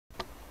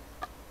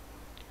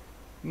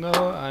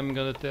Now I'm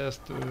gonna test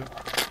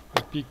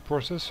a peak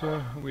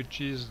processor, which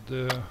is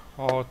the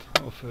heart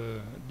of a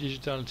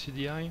digital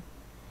CDI.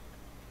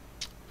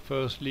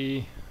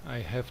 Firstly, I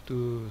have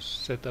to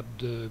set up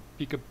the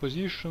pickup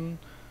position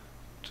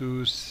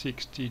to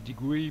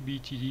 60°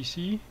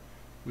 BTDC,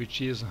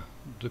 which is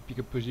the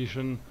pickup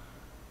position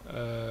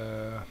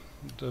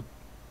the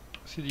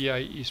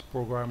CDI is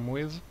programmed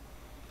with.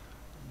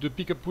 The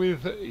pickup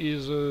width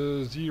is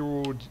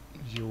 0,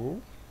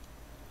 0.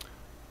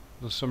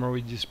 The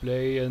summary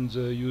display and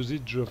the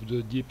usage of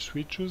the deep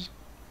switches.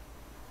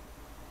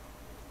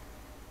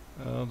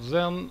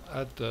 Then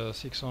at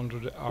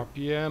 600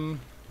 RPM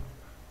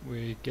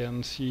we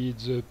can see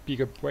the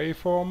pickup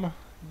waveform,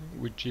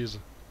 which is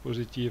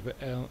positive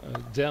and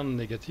then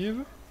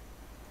negative.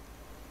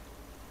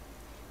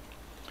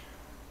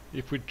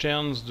 If we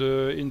change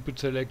the input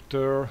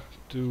selector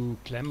to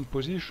clamp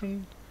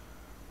position,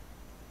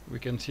 we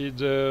can see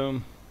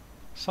the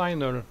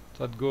signal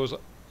that goes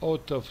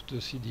out of the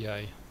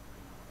CDI.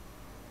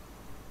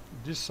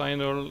 This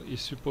signal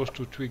is supposed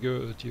to trigger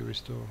a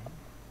thyristor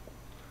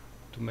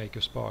to make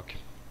a spark.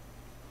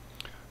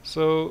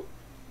 So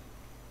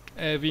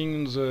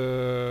having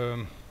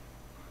the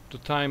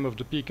time of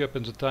the pickup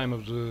and the time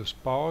of the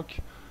spark,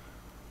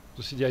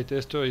 the CDI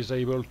tester is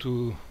able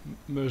to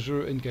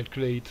measure and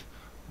calculate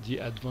the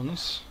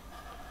advance,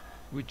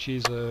 which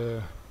is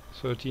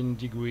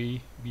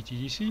 13°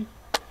 BTDC.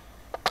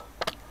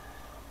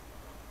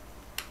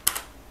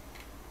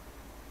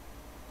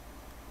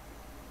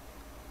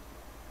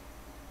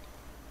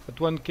 At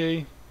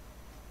 1K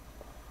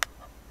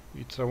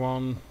it's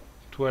around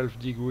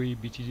 12°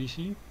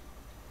 BTDC.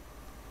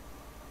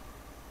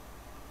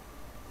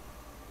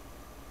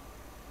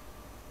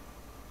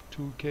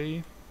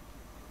 .2K.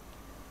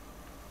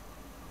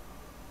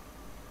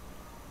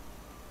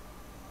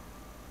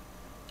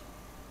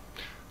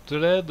 The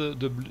LED,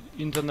 the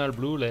internal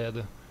blue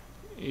LED,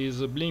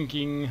 is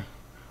blinking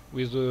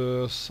with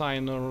the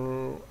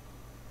signal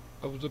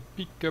of the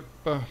pickup.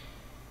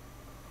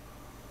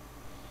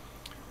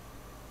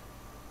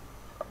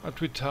 At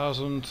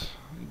 3000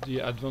 the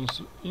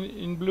advance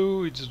in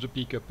blue it's the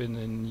pickup, and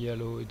in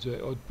yellow it's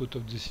the output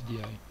of the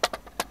CDI.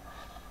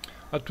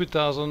 At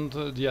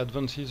 3000 the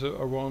advance is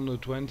around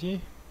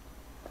 20,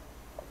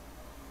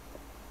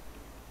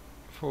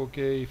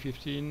 4K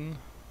 15,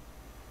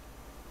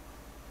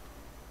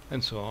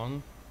 and so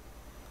on.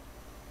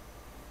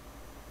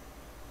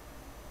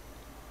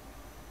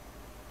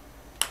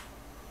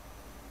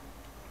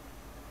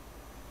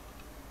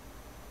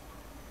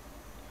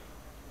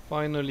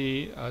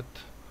 Finally at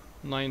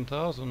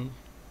 9000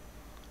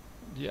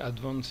 the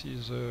advance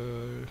is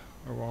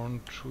around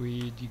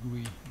 3°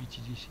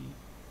 BTDC.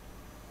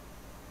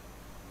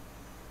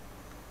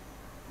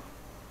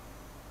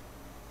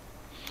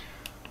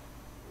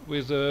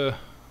 With the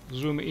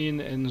zoom in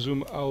and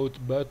zoom out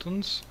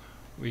buttons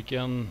we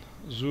can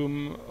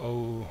zoom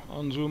or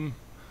unzoom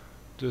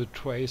the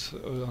trace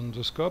on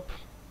the scope,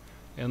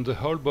 and the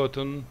hold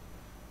button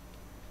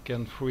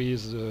can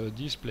freeze the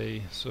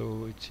display,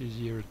 so it's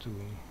easier to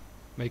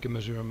make a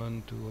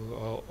measurement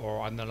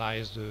or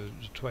analyze the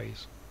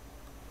trace.